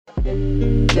Hey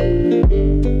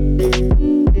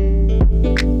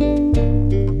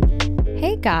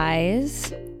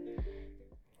guys,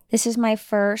 this is my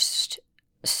first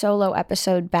solo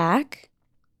episode back.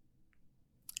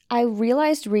 I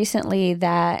realized recently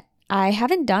that I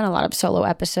haven't done a lot of solo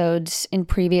episodes in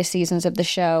previous seasons of the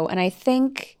show, and I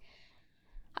think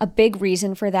a big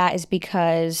reason for that is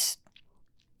because,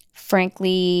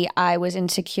 frankly, I was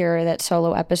insecure that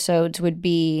solo episodes would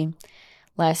be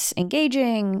less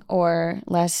engaging or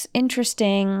less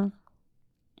interesting.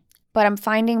 But I'm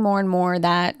finding more and more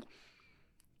that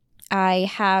I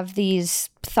have these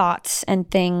thoughts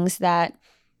and things that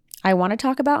I want to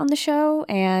talk about on the show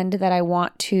and that I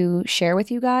want to share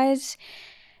with you guys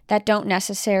that don't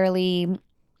necessarily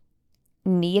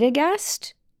need a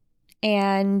guest.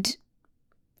 And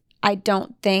I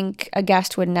don't think a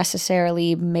guest would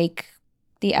necessarily make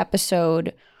the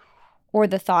episode or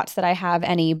the thoughts that I have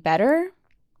any better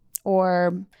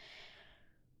or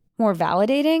more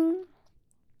validating.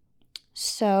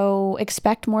 So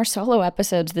expect more solo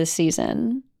episodes this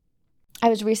season. I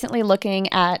was recently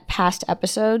looking at past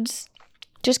episodes,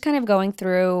 just kind of going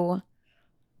through,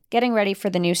 getting ready for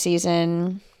the new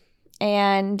season,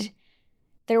 and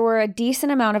there were a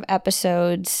decent amount of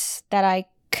episodes that I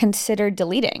considered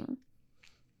deleting.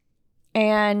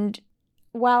 And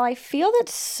while I feel that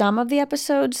some of the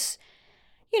episodes,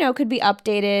 could be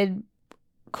updated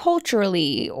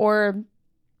culturally or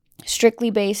strictly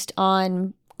based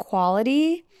on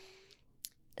quality,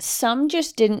 some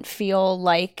just didn't feel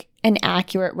like an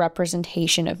accurate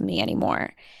representation of me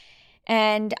anymore.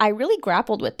 And I really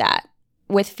grappled with that,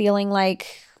 with feeling like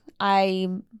I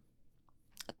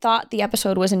thought the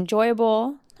episode was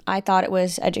enjoyable. I thought it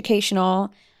was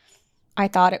educational. I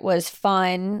thought it was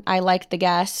fun. I liked the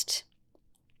guest.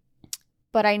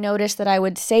 But I noticed that I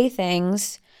would say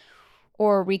things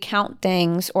or recount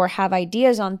things or have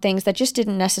ideas on things that just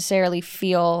didn't necessarily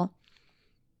feel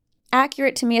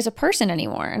accurate to me as a person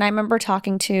anymore. And I remember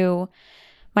talking to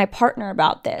my partner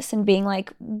about this and being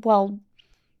like, well,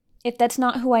 if that's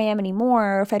not who I am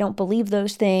anymore, or if I don't believe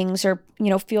those things or,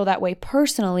 feel that way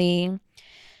personally,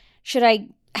 should I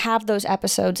have those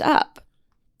episodes up?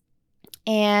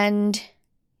 And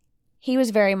he was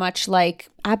very much like,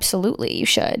 absolutely, you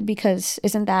should, because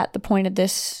isn't that the point of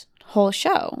this whole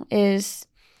show, is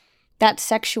that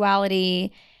sexuality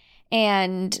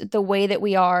and the way that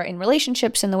we are in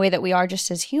relationships and the way that we are just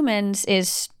as humans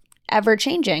is ever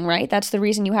changing, right? That's the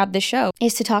reason you have this show,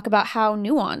 is to talk about how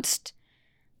nuanced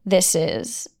this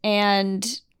is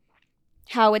and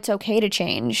how it's okay to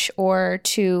change or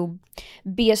to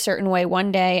be a certain way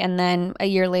one day and then a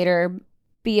year later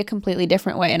be a completely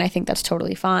different way. And I think that's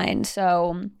totally fine.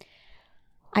 So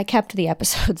I kept the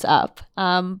episodes up,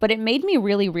 but it made me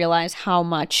really realize how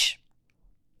much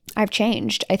I've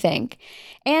changed, I think,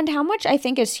 and how much I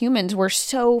think as humans we're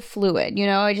so fluid.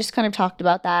 I just kind of talked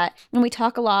about that. And we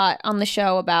talk a lot on the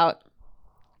show about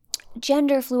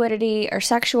gender fluidity or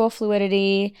sexual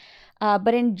fluidity.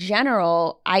 But in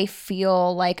general, I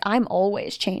feel like I'm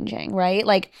always changing, right?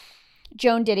 Like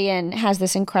Joan Didion has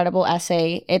this incredible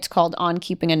essay. It's called On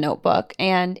Keeping a Notebook.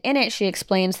 And in it, she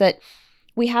explains that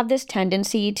we have this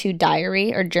tendency to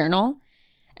diary or journal.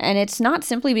 And it's not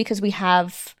simply because we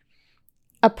have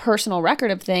a personal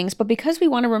record of things, but because we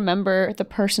want to remember the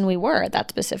person we were at that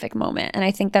specific moment. And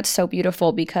I think that's so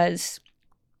beautiful because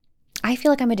I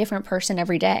feel like I'm a different person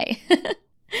every day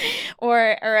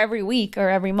or every week or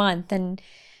every month. And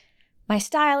my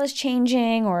style is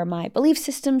changing or my belief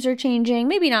systems are changing.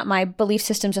 Maybe not my belief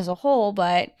systems as a whole,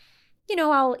 but,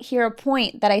 I'll hear a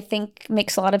point that I think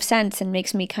makes a lot of sense and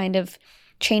makes me kind of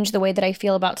change the way that I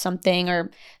feel about something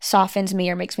or softens me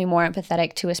or makes me more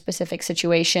empathetic to a specific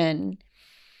situation.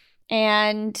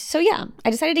 And so, yeah,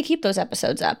 I decided to keep those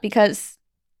episodes up because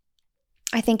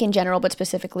I think in general, but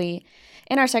specifically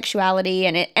in our sexuality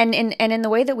and in the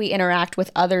way that we interact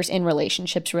with others in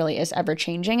relationships really is ever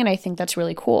changing. And I think that's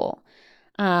really cool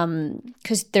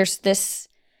because there's this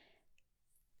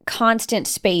constant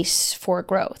space for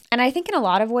growth. And I think in a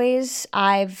lot of ways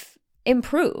I've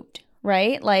improved,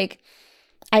 right? Like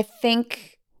I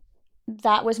think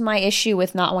that was my issue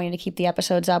with not wanting to keep the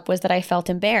episodes up, was that I felt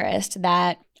embarrassed,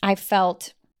 that I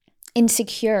felt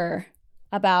insecure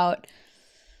about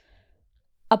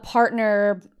a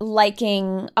partner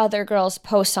liking other girls'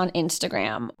 posts on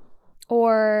Instagram,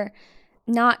 or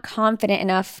not confident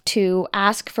enough to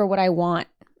ask for what I want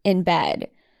in bed,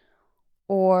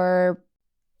 or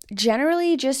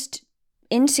generally just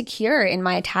insecure in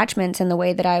my attachments and the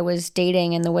way that I was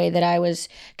dating and the way that I was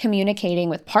communicating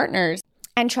with partners.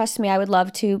 And trust me, I would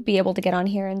love to be able to get on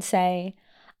here and say,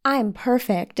 I'm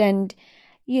perfect and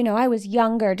I was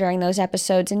younger during those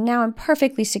episodes, and now I'm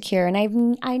perfectly secure,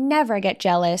 and I never get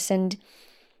jealous, and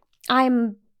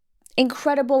I'm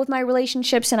incredible with my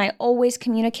relationships, and I always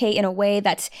communicate in a way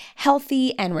that's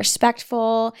healthy and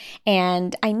respectful,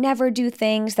 and I never do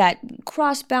things that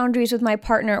cross boundaries with my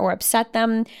partner or upset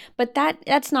them. But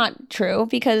that's not true,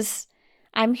 because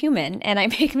I'm human and I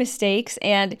make mistakes,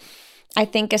 and I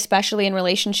think especially in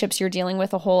relationships you're dealing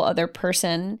with a whole other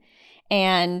person,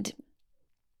 and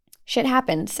shit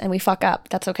happens and we fuck up.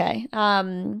 That's okay.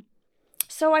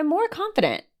 So I'm more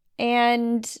confident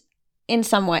and in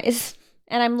some ways,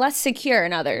 and I'm less secure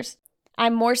in others.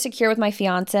 I'm more secure with my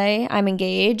fiance. I'm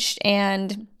engaged,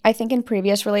 and I think in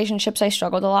previous relationships I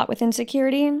struggled a lot with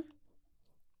insecurity. And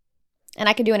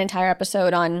I could do an entire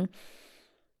episode on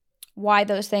why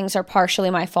those things are partially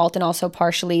my fault and also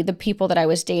partially the people that I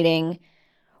was dating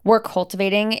were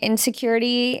cultivating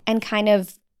insecurity and kind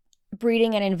of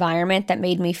breeding an environment that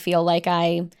made me feel like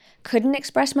I couldn't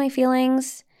express my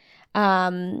feelings.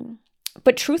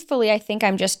 But truthfully, I think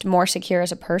I'm just more secure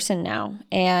as a person now.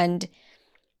 And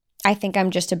I think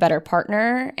I'm just a better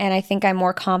partner. And I think I'm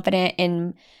more confident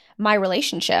in my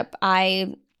relationship.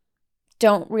 I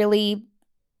don't really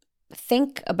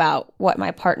think about what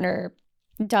my partner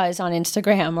does on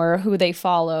Instagram or who they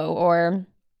follow, or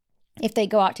if they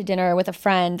go out to dinner with a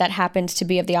friend that happens to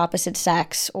be of the opposite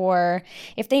sex, or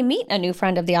if they meet a new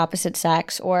friend of the opposite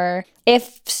sex, or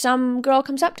if some girl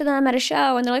comes up to them at a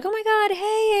show and they're like, oh my God,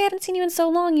 hey, I haven't seen you in so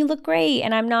long. You look great.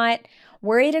 And I'm not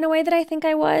worried in a way that I think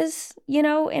I was,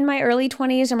 in my early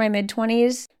 20s or my mid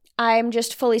 20s. I'm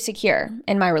just fully secure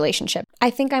in my relationship.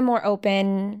 I think I'm more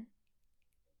open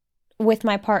with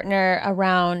my partner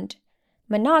around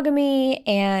monogamy,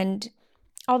 and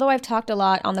although I've talked a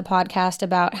lot on the podcast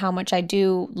about how much I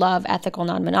do love ethical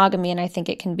non-monogamy, and I think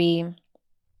it can be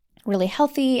really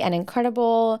healthy and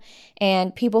incredible,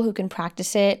 and people who can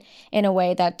practice it in a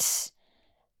way that's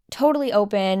totally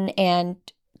open and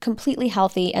completely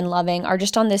healthy and loving are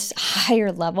just on this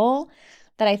higher level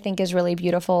that I think is really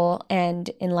beautiful and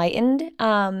enlightened.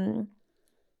 And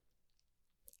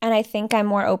I think I'm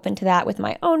more open to that with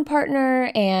my own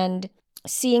partner, and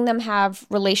seeing them have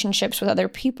relationships with other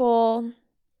people,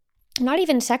 not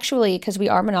even sexually because we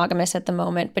are monogamous at the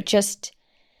moment, but just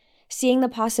seeing the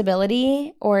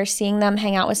possibility or seeing them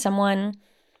hang out with someone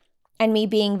and me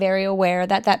being very aware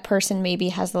that that person maybe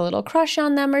has a little crush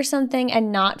on them or something,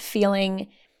 and not feeling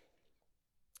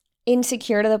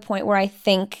insecure to the point where I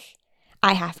think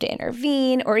I have to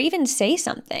intervene or even say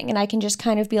something. And I can just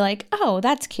kind of be like, oh,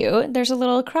 that's cute. There's a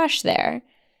little crush there.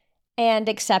 And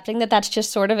accepting that that's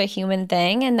just sort of a human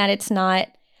thing and that it's not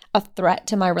a threat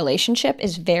to my relationship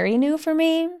is very new for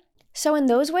me. So in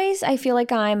those ways, I feel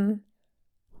like I'm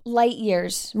light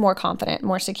years more confident,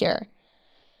 more secure.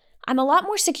 I'm a lot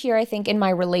more secure, I think, in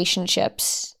my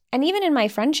relationships and even in my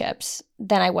friendships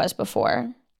than I was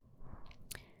before.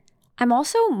 I'm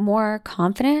also more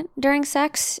confident during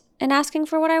sex and asking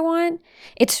for what I want.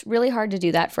 It's really hard to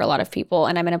do that for a lot of people,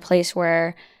 and I'm in a place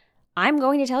where I'm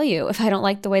going to tell you if I don't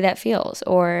like the way that feels,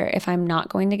 or if I'm not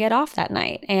going to get off that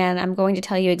night. And I'm going to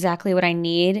tell you exactly what I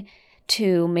need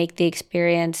to make the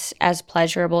experience as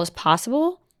pleasurable as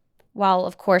possible, while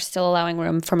of course still allowing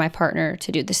room for my partner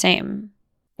to do the same.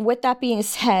 With that being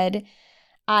said,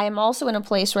 I am also in a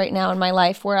place right now in my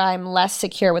life where I'm less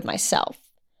secure with myself,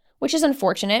 which is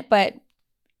unfortunate, but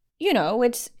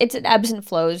it's ebbs and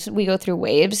flows. We go through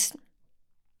waves.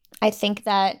 I think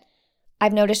that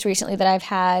I've noticed recently that I've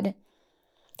had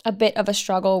a bit of a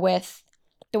struggle with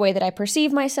the way that I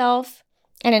perceive myself,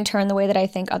 and in turn, the way that I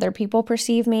think other people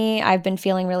perceive me. I've been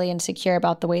feeling really insecure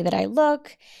about the way that I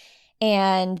look,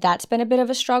 and that's been a bit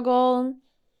of a struggle.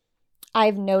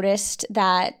 I've noticed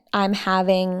that I'm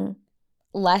having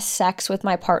less sex with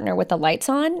my partner with the lights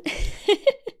on,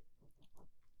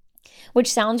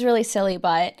 which sounds really silly,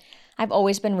 but I've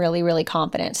always been really, really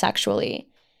confident sexually.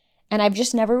 And I've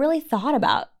just never really thought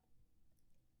about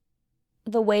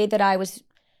the way that I was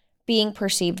being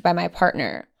perceived by my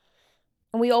partner.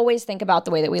 And we always think about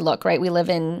the way that we look, right? We live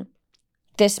in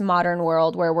this modern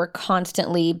world where we're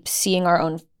constantly seeing our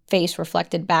own face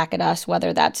reflected back at us,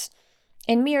 whether that's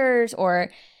in mirrors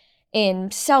or in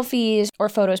selfies or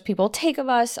photos people take of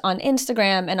us on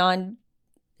Instagram and on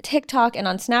TikTok and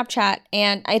on Snapchat.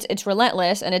 And it's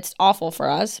relentless and it's awful for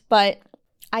us. But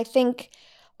I think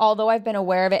although I've been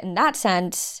aware of it in that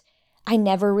sense, I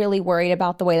never really worried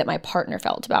about the way that my partner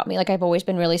felt about me. Like, I've always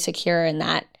been really secure in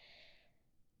that,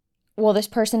 well, this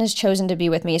person has chosen to be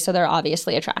with me, so they're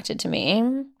obviously attracted to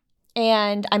me.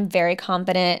 And I'm very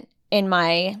confident in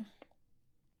my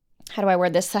how do I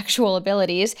word this, sexual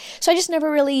abilities. So I just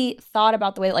never really thought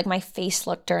about the way that like my face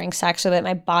looked during sex or that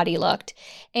my body looked.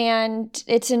 And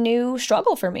it's a new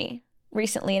struggle for me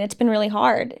recently, and it's been really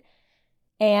hard.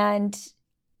 And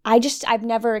I've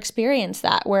never experienced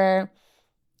that where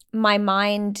my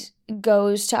mind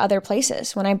goes to other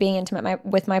places when I'm being intimate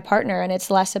with my partner, and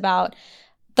it's less about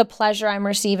the pleasure I'm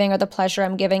receiving or the pleasure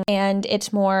I'm giving. And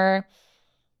it's more,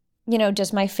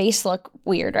 does my face look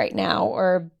weird right now?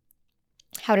 Or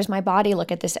how does my body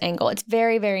look at this angle? It's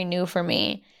very, very new for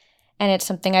me. And it's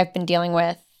something I've been dealing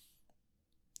with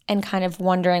and kind of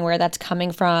wondering where that's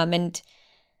coming from and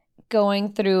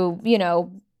going through,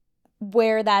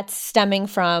 where that's stemming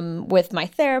from with my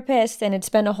therapist. And it's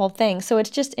been a whole thing. So it's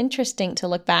just interesting to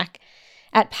look back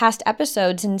at past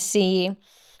episodes and see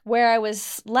where I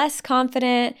was less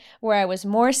confident, where I was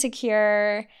more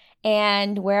secure,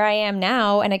 and where I am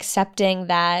now, and accepting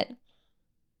that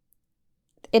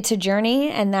it's a journey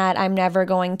and that I'm never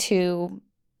going to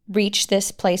reach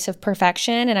this place of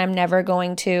perfection, and I'm never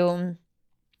going to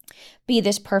be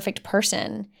this perfect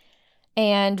person.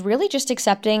 And really just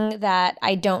accepting that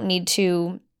I don't need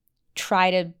to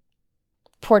try to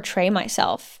portray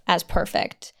myself as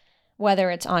perfect,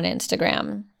 whether it's on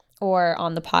Instagram or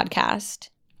on the podcast.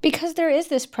 Because there is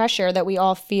this pressure that we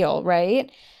all feel,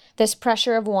 right? This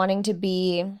pressure of wanting to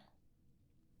be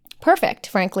perfect,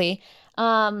 frankly.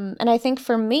 And I think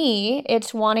for me,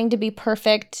 it's wanting to be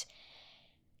perfect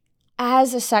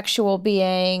as a sexual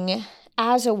being,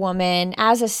 as a woman,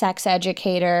 as a sex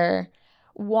educator,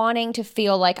 wanting to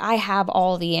feel like I have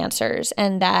all the answers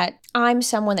and that I'm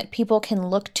someone that people can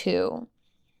look to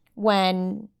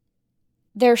when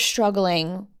they're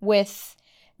struggling with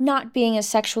not being as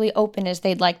sexually open as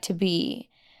they'd like to be.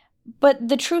 But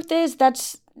the truth is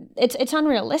it's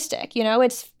unrealistic,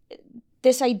 It's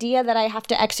this idea that I have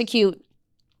to execute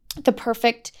the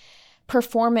perfect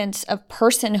performance of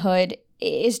personhood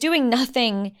is doing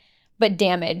nothing but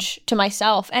damage to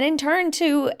myself and in turn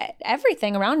to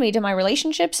everything around me, to my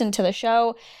relationships and to the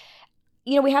show.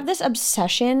 We have this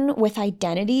obsession with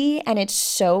identity, and it's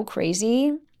so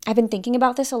crazy. I've been thinking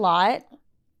about this a lot,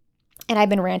 and I've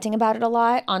been ranting about it a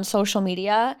lot on social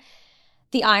media.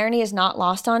 The irony is not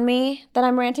lost on me that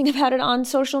I'm ranting about it on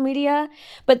social media,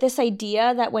 but this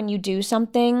idea that when you do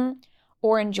something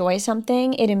or enjoy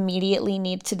something, it immediately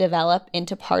needs to develop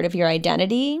into part of your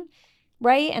identity,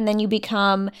 right? And then you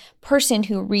become person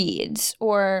who reads,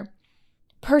 or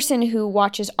person who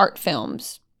watches art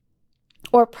films,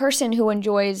 or person who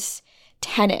enjoys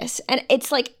tennis. And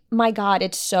it's like, my God,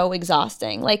 it's so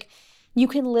exhausting. Like, you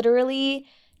can literally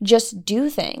just do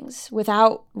things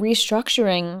without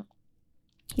restructuring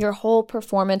your whole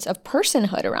performance of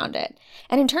personhood around it.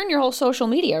 And in turn, your whole social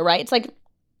media, right? It's like,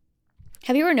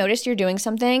 have you ever noticed you're doing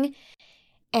something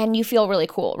and you feel really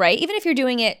cool, right? Even if you're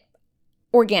doing it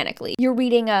organically. You're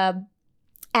reading a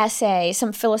essay,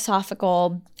 some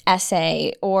philosophical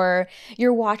essay, or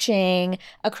you're watching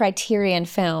a Criterion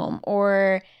film,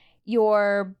 or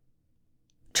you're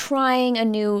trying a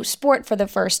new sport for the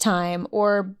first time,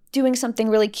 or doing something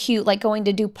really cute like going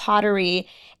to do pottery.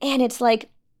 And it's like,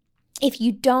 if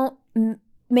you don't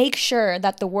make sure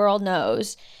that the world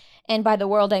knows, and by the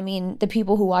world I mean the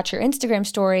people who watch your Instagram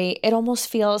story, it almost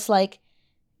feels like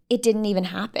it didn't even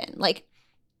happen. Like,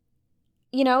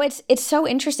 it's so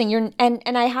interesting.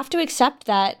 And I have to accept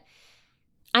that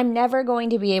I'm never going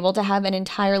to be able to have an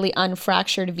entirely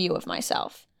unfractured view of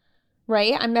myself,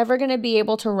 right? I'm never going to be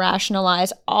able to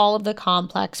rationalize all of the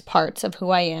complex parts of who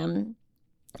I am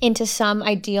into some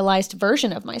idealized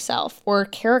version of myself or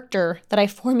character that I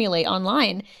formulate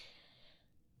online.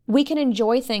 We can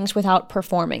enjoy things without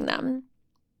performing them.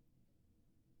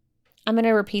 I'm going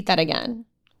to repeat that again.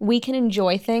 We can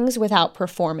enjoy things without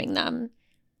performing them.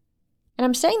 And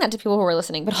I'm saying that to people who are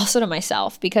listening, but also to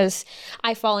myself, because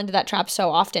I fall into that trap so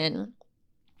often.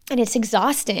 And it's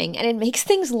exhausting, and it makes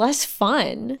things less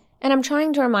fun. And I'm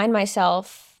trying to remind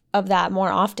myself of that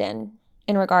more often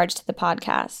in regards to the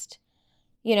podcast.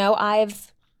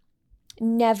 I've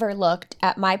never looked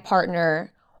at my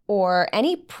partner or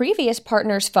any previous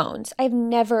partner's phones. I've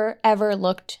never, ever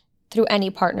looked through any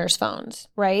partner's phones,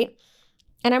 right?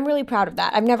 And I'm really proud of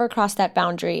that. I've never crossed that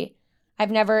boundary.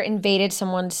 I've never invaded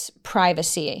someone's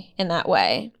privacy in that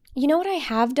way. You know what I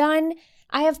have done?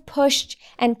 I have pushed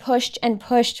and pushed and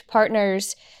pushed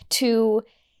partners to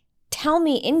tell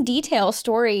me in detail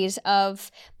stories of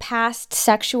past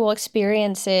sexual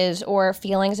experiences or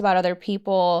feelings about other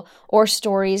people or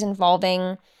stories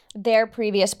involving their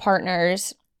previous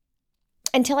partners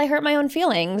until I hurt my own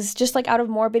feelings, just like out of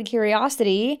morbid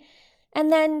curiosity,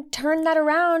 and then turned that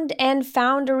around and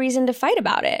found a reason to fight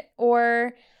about it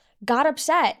or got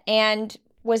upset and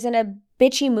was in a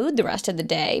bitchy mood the rest of the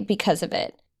day because of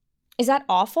it. Is that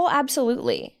awful?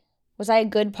 Absolutely. Was I a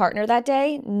good partner that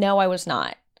day? No, I was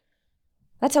not.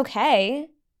 That's okay.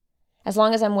 As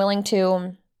long as I'm willing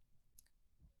to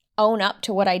own up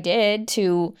to what I did,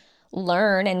 to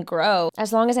learn and grow,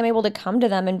 as long as I'm able to come to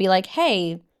them and be like,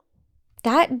 hey,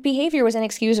 that behavior was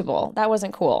inexcusable. That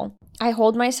wasn't cool. I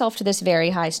hold myself to this very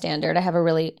high standard. I have a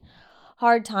really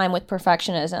hard time with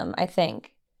perfectionism, I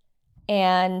think.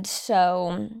 And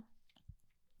so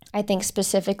I think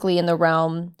specifically in the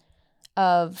realm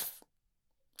of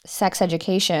sex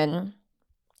education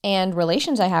and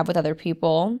relations I have with other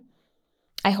people,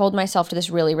 I hold myself to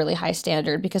this really, really high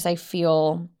standard because I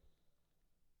feel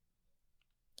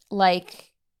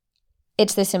like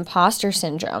it's this imposter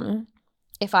syndrome.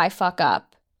 If I fuck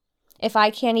up, if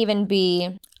I can't even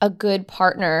be a good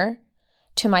partner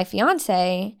to my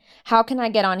fiance, how can I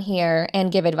get on here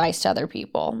and give advice to other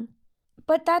people?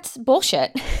 But that's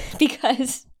bullshit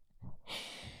because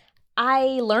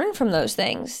I learn from those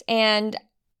things and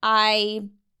I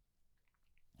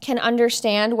can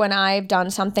understand when I've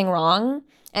done something wrong.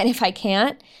 And if I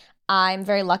can't, I'm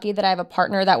very lucky that I have a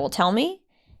partner that will tell me,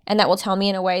 and that will tell me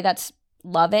in a way that's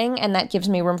loving and that gives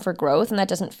me room for growth and that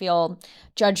doesn't feel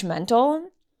judgmental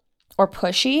or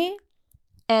pushy.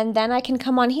 And then I can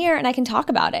come on here and I can talk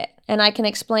about it and I can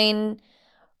explain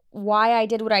why I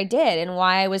did what I did and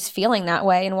why I was feeling that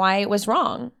way and why it was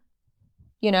wrong,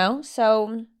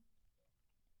 So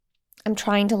I'm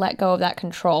trying to let go of that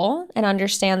control and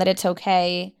understand that it's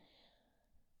okay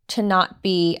to not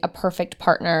be a perfect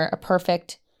partner, a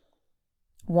perfect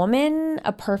woman,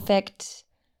 a perfect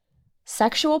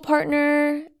sexual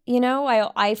partner.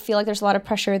 I feel like there's a lot of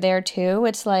pressure there too.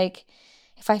 It's like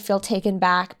if I feel taken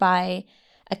back by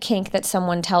a kink that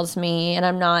someone tells me and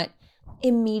I'm not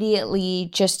immediately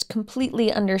just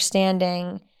completely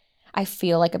understanding, I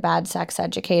feel like a bad sex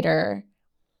educator.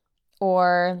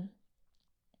 Or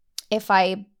if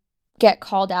I get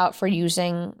called out for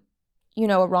using,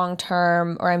 a wrong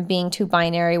term, or I'm being too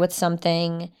binary with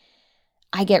something,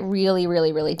 I get really,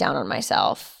 really, really down on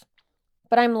myself.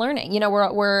 But I'm learning.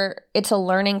 It's a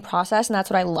learning process, and that's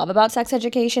what I love about sex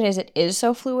education is it is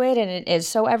so fluid and it is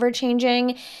so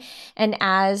ever-changing. And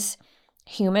as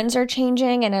humans are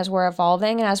changing and as we're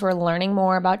evolving and as we're learning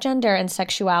more about gender and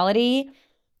sexuality,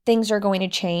 things are going to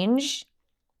change.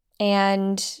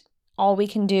 And all we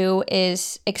can do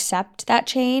is accept that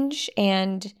change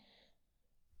and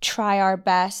try our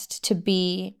best to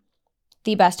be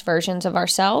the best versions of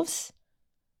ourselves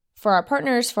for our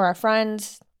partners, for our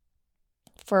friends,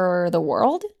 for the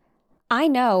world. I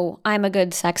know I'm a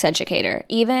good sex educator,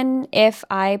 even if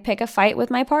I pick a fight with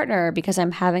my partner because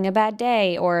I'm having a bad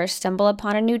day or stumble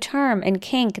upon a new term and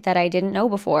kink that I didn't know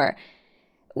before.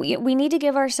 We need to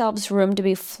give ourselves room to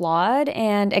be flawed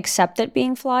and accept that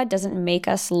being flawed doesn't make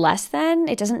us less than.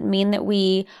 It doesn't mean that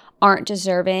we aren't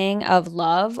deserving of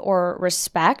love or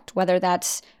respect, whether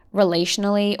that's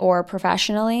relationally or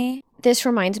professionally. This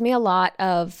reminds me a lot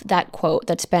of that quote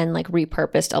that's been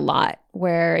repurposed a lot,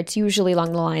 where it's usually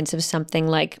along the lines of something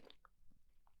like,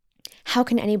 how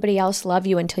can anybody else love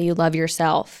you until you love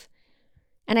yourself?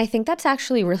 And I think that's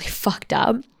actually really fucked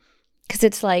up because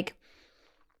it's like,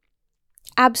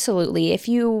 absolutely, if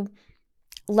you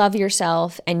love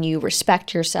yourself and you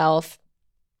respect yourself,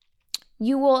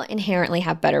 you will inherently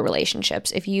have better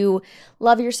relationships. If you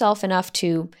love yourself enough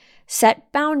to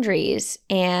set boundaries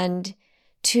and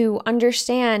to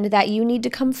understand that you need to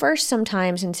come first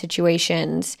sometimes in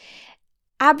situations,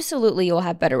 absolutely you'll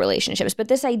have better relationships. But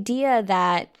this idea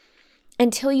that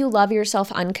until you love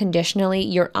yourself unconditionally,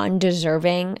 you're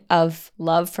undeserving of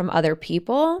love from other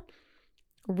people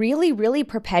really, really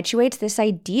perpetuates this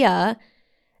idea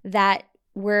that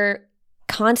we're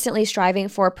constantly striving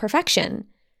for perfection,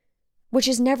 which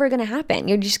is never going to happen.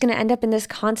 You're just going to end up in this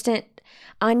constant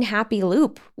unhappy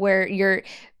loop where you're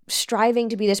striving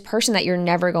to be this person that you're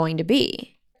never going to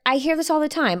be. I hear this all the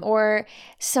time, or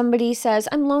somebody says,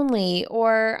 I'm lonely,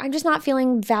 or I'm just not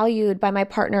feeling valued by my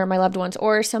partner or my loved ones,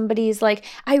 or somebody's like,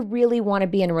 I really want to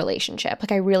be in a relationship,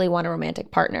 I really want a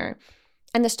romantic partner.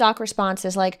 And the stock response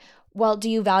is like, well, do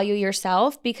you value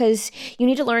yourself? Because you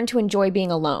need to learn to enjoy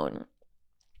being alone.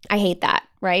 I hate that,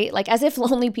 right? As if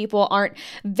lonely people aren't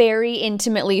very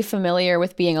intimately familiar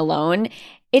with being alone.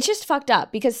 It's just fucked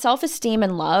up because self-esteem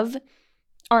and love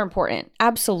are important,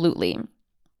 absolutely.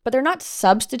 But they're not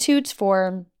substitutes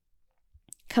for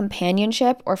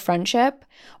companionship or friendship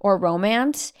or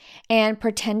romance. And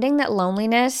pretending that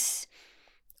loneliness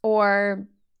or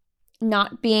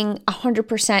not being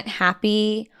 100%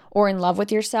 happy or in love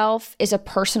with yourself is a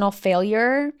personal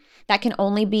failure that can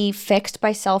only be fixed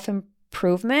by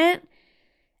self-improvement,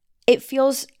 it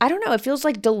feels, I don't know, it feels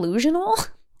like delusional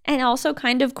and also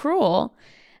kind of cruel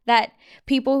that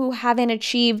people who haven't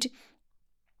achieved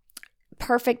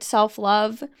perfect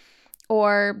self-love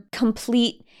or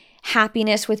complete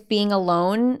happiness with being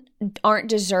alone aren't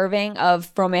deserving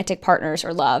of romantic partners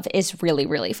or love is really,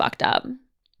 really fucked up.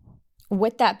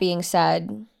 With that being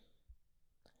said,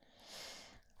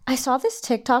 I saw this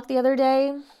TikTok the other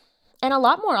day, and a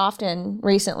lot more often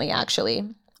recently, actually,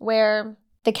 where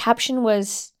the caption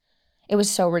was, it was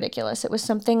so ridiculous. It was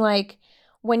something like,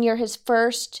 when you're his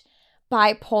first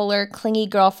bipolar, clingy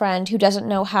girlfriend who doesn't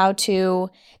know how to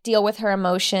deal with her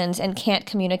emotions and can't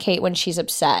communicate when she's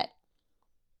upset.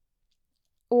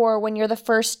 Or when you're the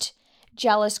first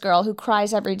jealous girl who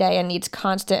cries every day and needs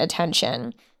constant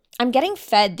attention. I'm getting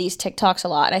fed these TikToks a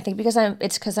lot, and I think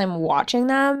it's because I'm watching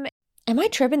them. Am I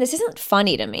tripping? This isn't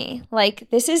funny to me. Like,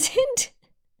 this isn't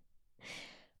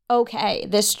okay.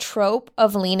 This trope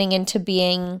of leaning into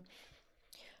being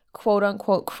quote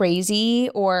unquote crazy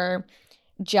or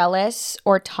jealous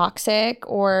or toxic,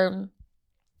 or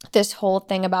this whole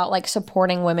thing about like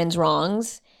supporting women's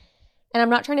wrongs. And I'm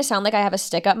not trying to sound like I have a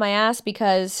stick up my ass,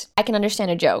 because I can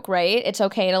understand a joke, right? It's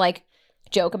okay to like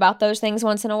joke about those things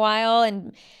once in a while.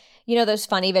 And you know, those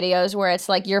funny videos where it's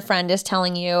like your friend is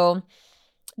telling you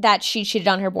that she cheated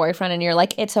on her boyfriend and you're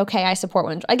like, it's okay, I support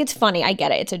women. Like, it's funny, I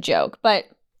get it, it's a joke. But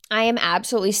I am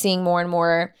absolutely seeing more and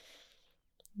more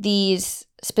these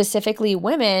specifically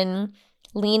women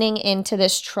leaning into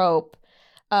this trope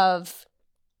of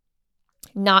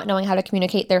not knowing how to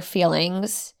communicate their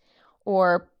feelings,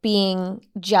 or being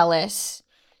jealous,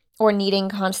 or needing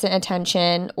constant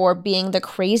attention, or being the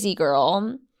crazy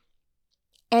girl.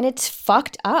 And it's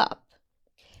fucked up,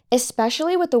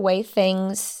 especially with the way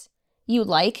things you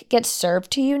like get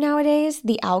served to you nowadays.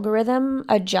 The algorithm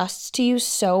adjusts to you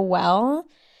so well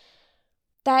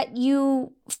that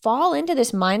you fall into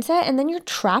this mindset, and then you're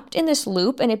trapped in this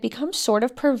loop, and it becomes sort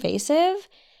of pervasive.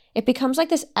 It becomes like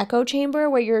this echo chamber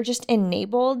where you're just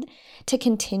enabled to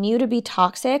continue to be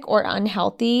toxic or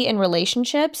unhealthy in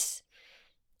relationships.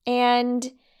 And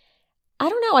I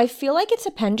don't know, I feel like it's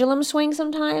a pendulum swing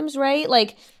sometimes, right?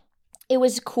 Like, it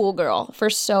was cool girl for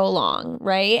so long,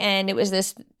 right? And it was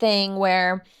this thing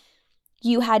where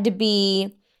you had to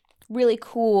be really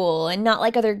cool and not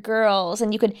like other girls,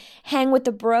 and you could hang with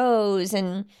the bros,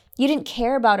 and you didn't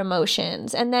care about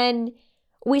emotions. And then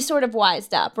we sort of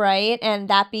wised up, right? And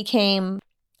that became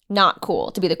not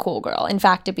cool to be the cool girl. In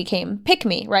fact, it became pick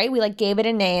me, right? We like gave it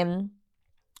a name.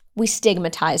 We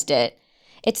stigmatized it.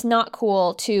 It's not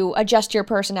cool to adjust your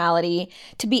personality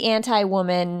to be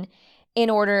anti-woman in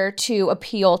order to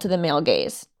appeal to the male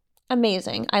gaze.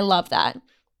 Amazing. I love that.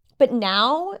 But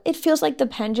now it feels like the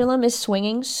pendulum is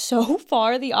swinging so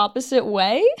far the opposite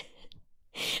way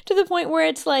to the point where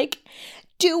it's like,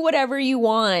 do whatever you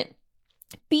want.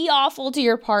 Be awful to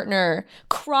your partner.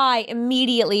 Cry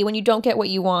immediately when you don't get what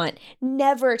you want.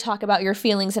 Never talk about your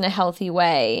feelings in a healthy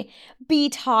way. Be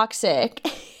toxic.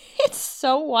 It's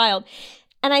so wild.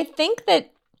 And I think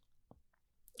that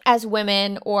as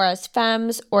women, or as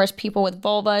femmes, or as people with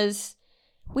vulvas,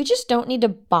 we just don't need to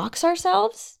box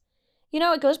ourselves. You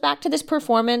know, it goes back to this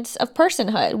performance of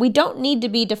personhood. We don't need to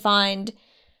be defined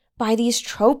by these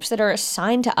tropes that are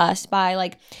assigned to us by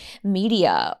like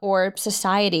media or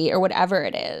society or whatever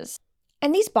it is.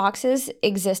 And these boxes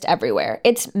exist everywhere.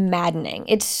 It's maddening.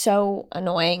 It's so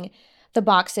annoying, the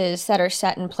boxes that are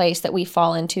set in place that we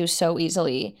fall into so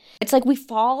easily. It's like we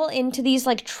fall into these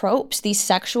like tropes, these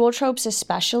sexual tropes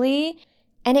especially,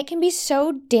 and it can be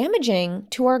so damaging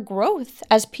to our growth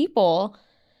as people.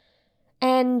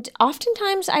 And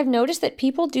oftentimes I've noticed that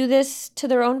people do this to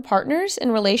their own partners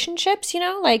in relationships, you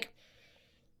know, like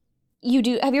have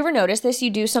you ever noticed this? You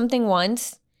do something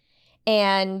once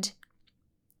and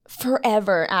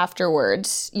forever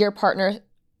afterwards, your partner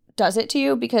does it to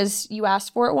you because you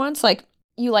asked for it once. Like,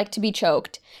 you like to be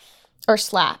choked or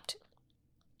slapped,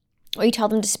 or you tell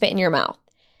them to spit in your mouth.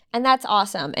 And that's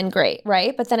awesome and great,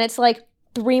 right? But then it's like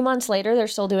 3 months later, they're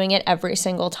still doing it every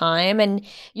single time. And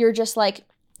you're just like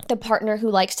the partner who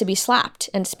likes to be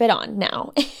slapped and spit on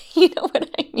now. You know what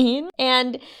I mean?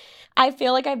 And I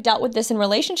feel like I've dealt with this in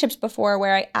relationships before,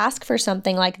 where I ask for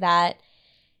something like that,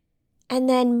 and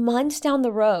then months down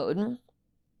the road,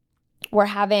 we're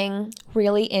having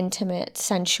really intimate,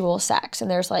 sensual sex, and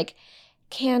there's like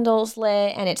candles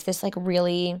lit, and it's this like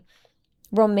really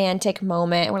romantic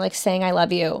moment, and we're like saying I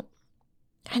love you,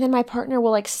 and then my partner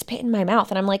will like spit in my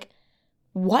mouth, and I'm like,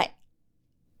 what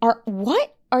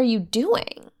are you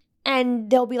doing? And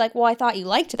they'll be like, well, I thought you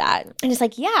liked that. And it's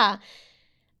like, yeah,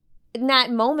 in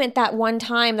that moment, that one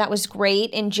time, that was great.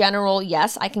 In general,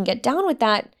 yes, I can get down with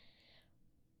that.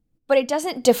 but it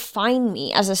doesn't define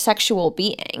me as a sexual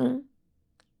being.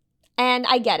 And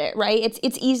I get it, right?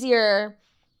 It's easier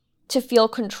to feel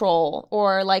control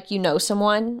or like you know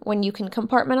someone when you can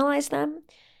compartmentalize them.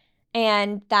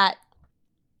 And that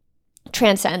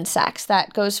transcends sex.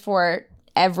 That goes for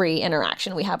every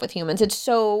interaction we have with humans. It's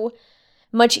so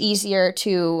much easier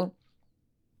to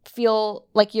feel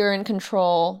like you're in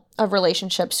control of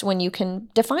relationships when you can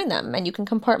define them and you can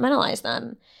compartmentalize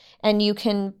them and you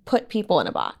can put people in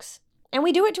a box. And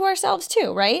we do it to ourselves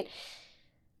too, right?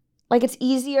 Like it's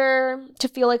easier to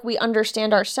feel like we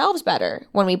understand ourselves better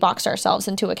when we box ourselves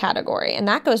into a category. And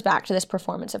that goes back to this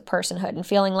performance of personhood and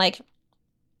feeling like,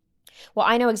 well,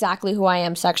 I know exactly who I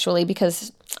am sexually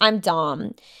because I'm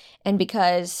Dom and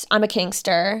because I'm a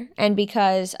kinkster and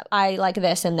because I like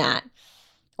this and that.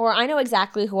 Or I know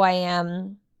exactly who I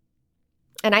am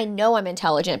and I know I'm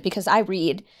intelligent because I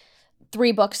read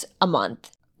 3 books a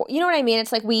month. You know what I mean?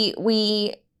 It's like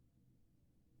we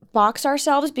box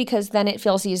ourselves because then it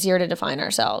feels easier to define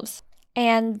ourselves.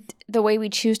 And the way we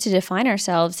choose to define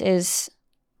ourselves is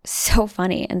so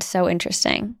funny and so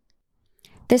interesting.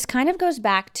 This kind of goes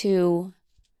back to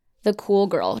the cool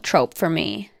girl trope for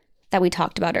me that we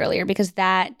talked about earlier, because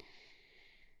that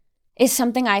is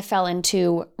something I fell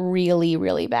into really,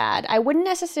 really bad. I wouldn't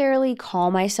necessarily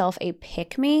call myself a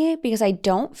pick-me because I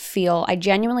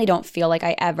genuinely don't feel like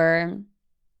I ever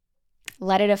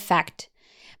let it affect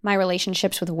my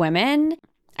relationships with women.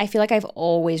 I feel like I've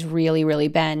always really, really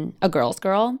been a girl's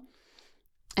girl,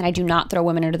 and I do not throw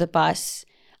women under the bus.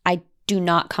 I do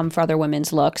not come for other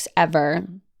women's looks ever.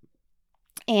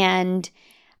 And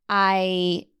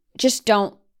I just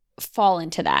don't fall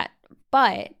into that.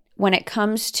 But when it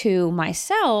comes to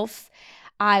myself,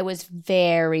 I was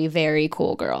very, very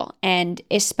cool girl. And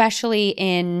especially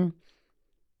in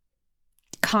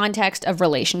context of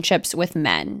relationships with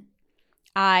men,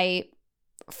 I,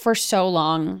 for so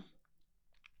long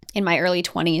in my early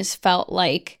 20s, felt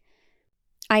like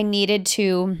I needed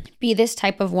to be this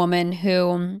type of woman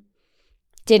who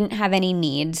didn't have any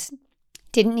needs,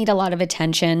 didn't need a lot of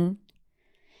attention.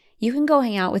 You can go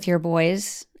hang out with your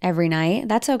boys every night.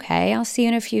 That's okay. I'll see you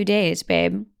in a few days,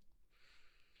 babe.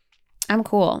 I'm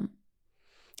cool.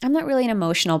 I'm not really an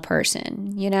emotional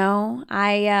person, you know?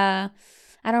 I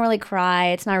don't really cry.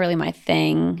 It's not really my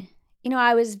thing. You know,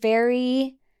 I was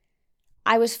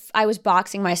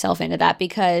boxing myself into that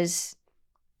because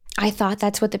I thought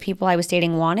that's what the people I was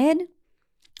dating wanted.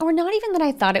 Or not even that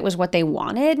I thought it was what they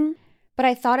wanted, but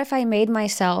I thought if I made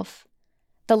myself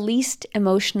the least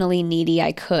emotionally needy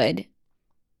I could,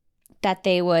 that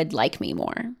they would like me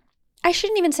more. I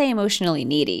shouldn't even say emotionally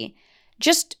needy,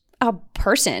 just a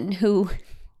person who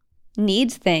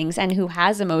needs things and who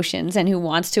has emotions and who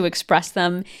wants to express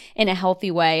them in a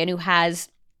healthy way and who has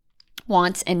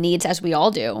wants and needs, as we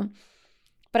all do.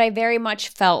 But I very much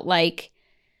felt like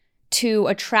to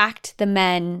attract the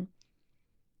men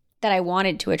that I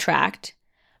wanted to attract,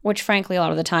 which frankly a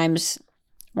lot of the times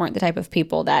weren't the type of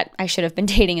people that I should have been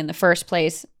dating in the first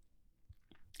place,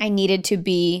 I needed to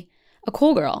be a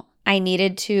cool girl. I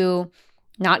needed to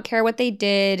not care what they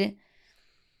did,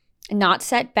 not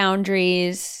set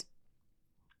boundaries,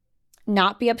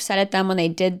 not be upset at them when they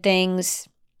did things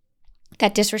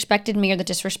that disrespected me or that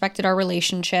disrespected our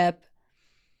relationship,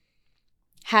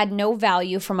 had no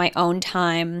value for my own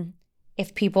time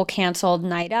if people canceled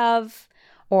night of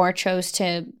or chose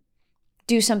to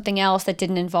do something else that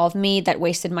didn't involve me, that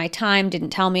wasted my time,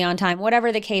 didn't tell me on time,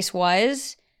 whatever the case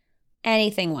was,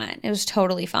 anything went. It was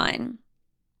totally fine.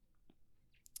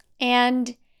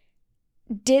 And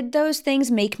did those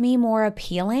things make me more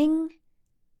appealing?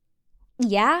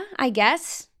 Yeah, I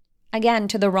guess. Again,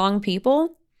 to the wrong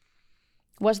people.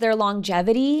 Was there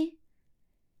longevity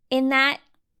in that?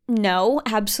 No,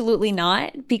 absolutely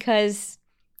not, because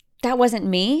that wasn't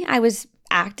me. I was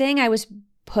acting. I was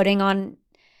putting on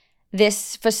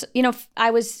this,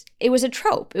 it was a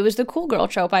trope. It was the cool girl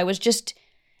trope. I was just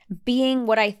being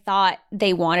what I thought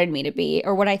they wanted me to be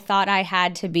or what I thought I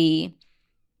had to be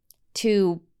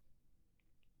to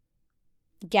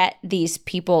get these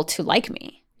people to like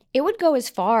me. It would go as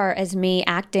far as me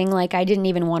acting like I didn't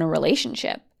even want a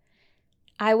relationship.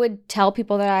 I would tell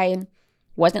people that I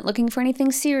wasn't looking for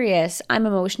anything serious. I'm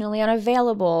emotionally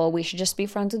unavailable. We should just be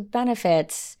friends with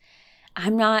benefits.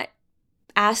 I'm not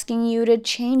asking you to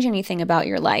change anything about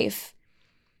your life.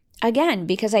 Again,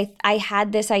 because I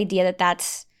had this idea that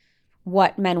that's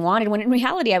what men wanted, when in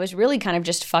reality I was really kind of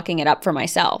just fucking it up for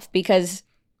myself. Because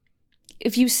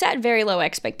if you set very low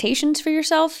expectations for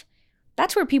yourself,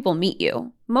 that's where people meet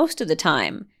you most of the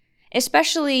time,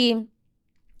 especially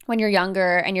when you're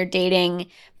younger and you're dating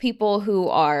people who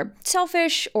are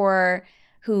selfish or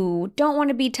who don't want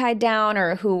to be tied down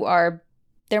or who are,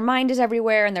 their mind is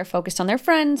everywhere and they're focused on their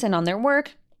friends and on their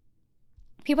work.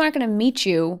 People aren't going to meet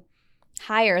you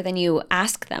higher than you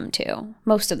ask them to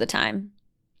most of the time.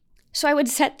 So I would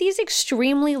set these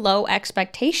extremely low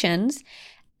expectations,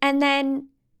 and then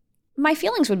my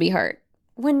feelings would be hurt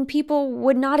when people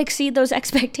would not exceed those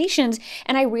expectations.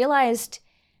 And I realized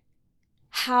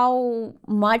how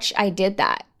much I did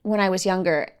that when I was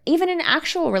younger, even in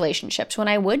actual relationships, when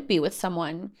I would be with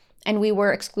someone and we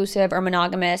were exclusive or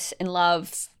monogamous, in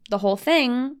love, the whole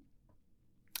thing.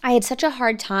 I had such a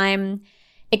hard time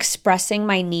expressing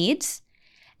my needs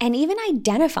and even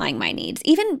identifying my needs,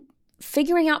 even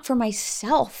figuring out for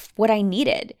myself what I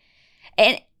needed.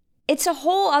 And it's a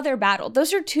whole other battle.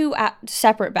 Those are two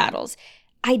separate battles.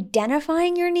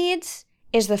 Identifying your needs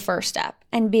is the first step,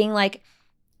 and being like,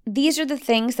 these are the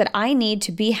things that I need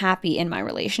to be happy in my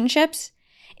relationships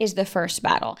is the first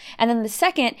battle. And then the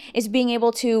second is being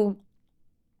able to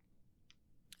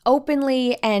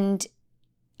openly and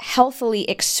healthily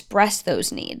express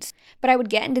those needs. But I would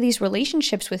get into these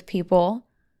relationships with people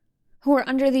who were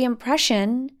under the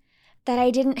impression that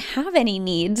I didn't have any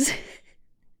needs.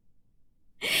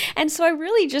 And so I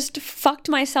really just fucked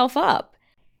myself up.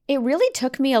 It really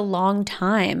took me a long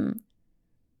time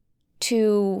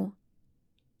to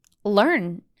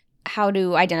learn how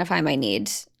to identify my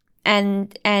needs,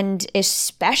 and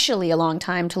especially a long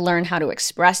time to learn how to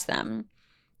express them.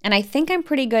 And I think I'm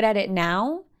pretty good at it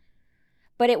now,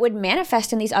 but it would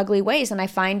manifest in these ugly ways. And I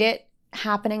find it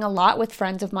happening a lot with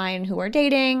friends of mine who are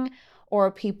dating or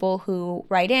people who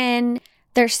write in.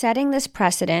 They're setting this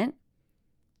precedent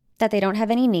that they don't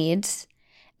have any needs,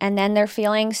 and then they're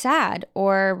feeling sad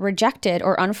or rejected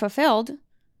or unfulfilled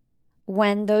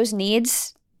when those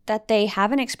needs that they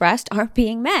haven't expressed aren't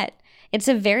being met. It's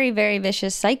a very, very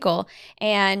vicious cycle.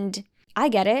 And I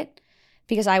get it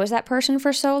because I was that person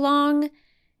for so long.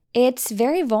 It's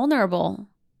very vulnerable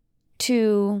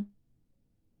to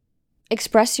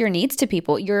express your needs to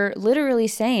people. You're literally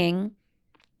saying,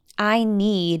 I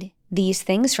need these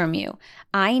things from you.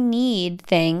 I need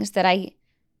things that I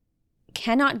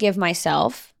cannot give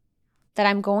myself, that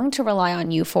I'm going to rely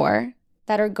on you for,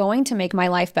 that are going to make my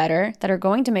life better, that are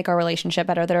going to make our relationship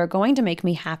better, that are going to make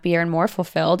me happier and more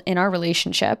fulfilled in our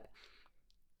relationship.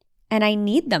 And I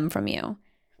need them from you.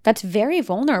 That's very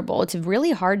vulnerable. It's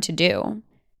really hard to do.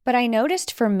 But I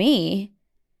noticed for me,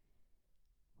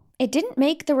 it didn't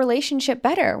make the relationship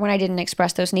better when I didn't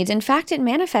express those needs. In fact, it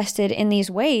manifested in these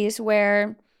ways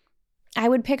where I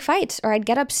would pick fights or I'd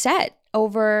get upset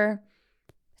over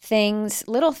things,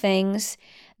 little things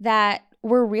that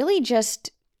were really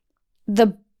just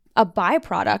a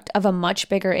byproduct of a much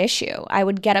bigger issue. I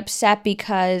would get upset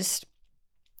because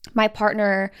my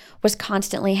partner was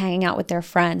constantly hanging out with their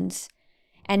friends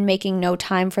and making no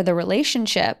time for the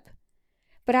relationship.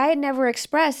 But I had never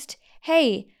expressed,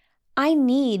 hey, I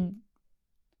need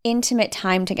intimate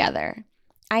time together.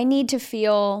 I need to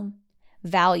feel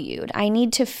valued. I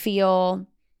need to feel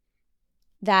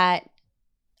that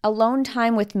alone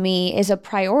time with me is a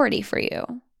priority for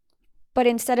you. But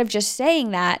instead of just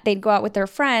saying that, they'd go out with their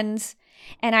friends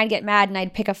and I'd get mad and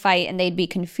I'd pick a fight and they'd be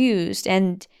confused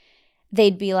and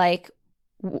they'd be like,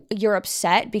 you're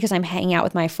upset because I'm hanging out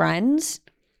with my friends?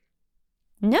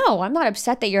 No, I'm not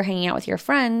upset that you're hanging out with your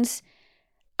friends.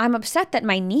 I'm upset that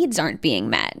my needs aren't being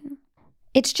met.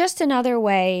 It's just another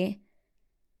way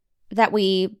that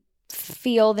we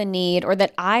feel the need, or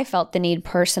that I felt the need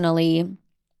personally,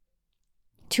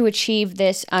 to achieve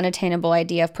this unattainable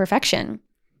idea of perfection.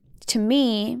 To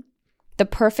me, the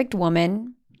perfect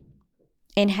woman,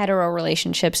 in hetero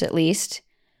relationships at least,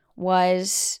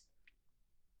 was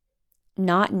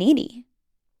not needy,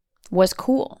 was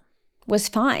cool, was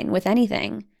fine with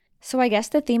anything. So I guess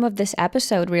the theme of this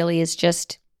episode really is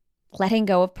just letting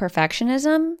go of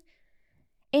perfectionism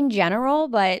in general,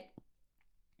 but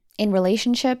in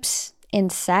relationships, in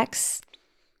sex,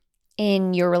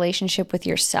 in your relationship with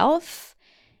yourself,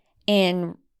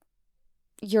 in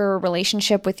your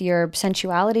relationship with your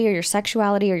sensuality or your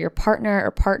sexuality or your partner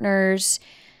or partners.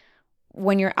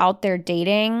 When you're out there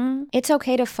dating, it's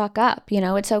okay to fuck up,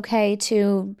 it's okay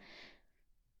to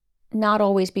not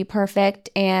always be perfect.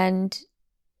 And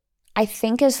I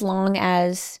think as long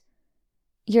as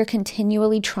you're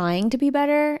continually trying to be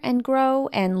better and grow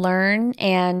and learn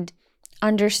and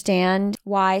understand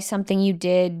why something you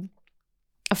did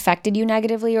affected you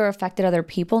negatively or affected other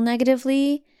people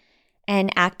negatively,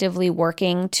 and actively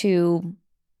working to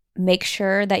make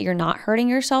sure that you're not hurting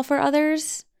yourself or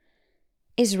others,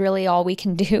 is really all we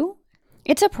can do.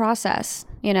 It's a process,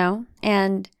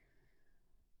 and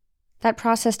that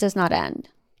process does not end.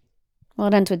 Well,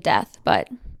 it ends with death, but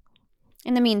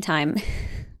In the meantime,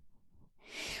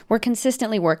 we're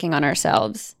consistently working on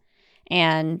ourselves,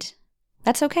 and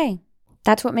that's okay.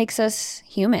 That's what makes us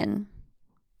human.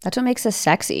 That's what makes us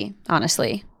sexy,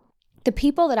 honestly. The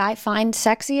people that I find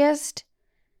sexiest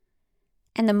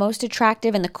and the most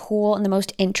attractive and the cool and the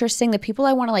most interesting, the people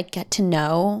I want to like get to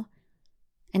know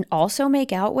and also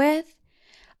make out with,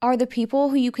 are the people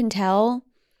who you can tell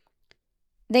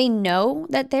they know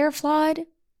that they're flawed.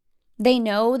 They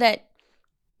know that,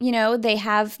 they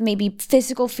have maybe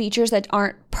physical features that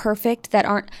aren't perfect, that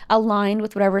aren't aligned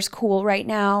with whatever's cool right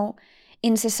now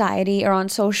in society or on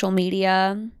social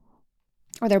media,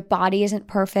 or their body isn't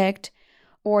perfect,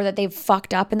 or that they've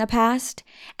fucked up in the past,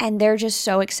 and they're just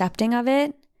so accepting of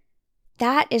it.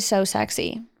 That is so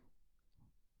sexy.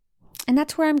 And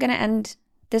that's where I'm going to end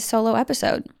this solo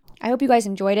episode. I hope you guys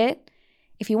enjoyed it.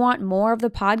 If you want more of the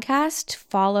podcast,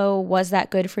 follow Was That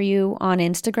Good For You on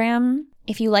Instagram.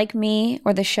 If you like me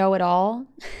or the show at all,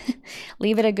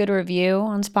 leave it a good review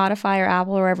on Spotify or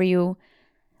Apple or wherever you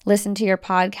listen to your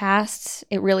podcasts.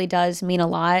 It really does mean a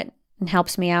lot and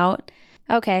helps me out.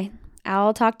 Okay,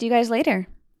 I'll talk to you guys later.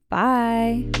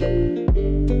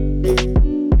 Bye.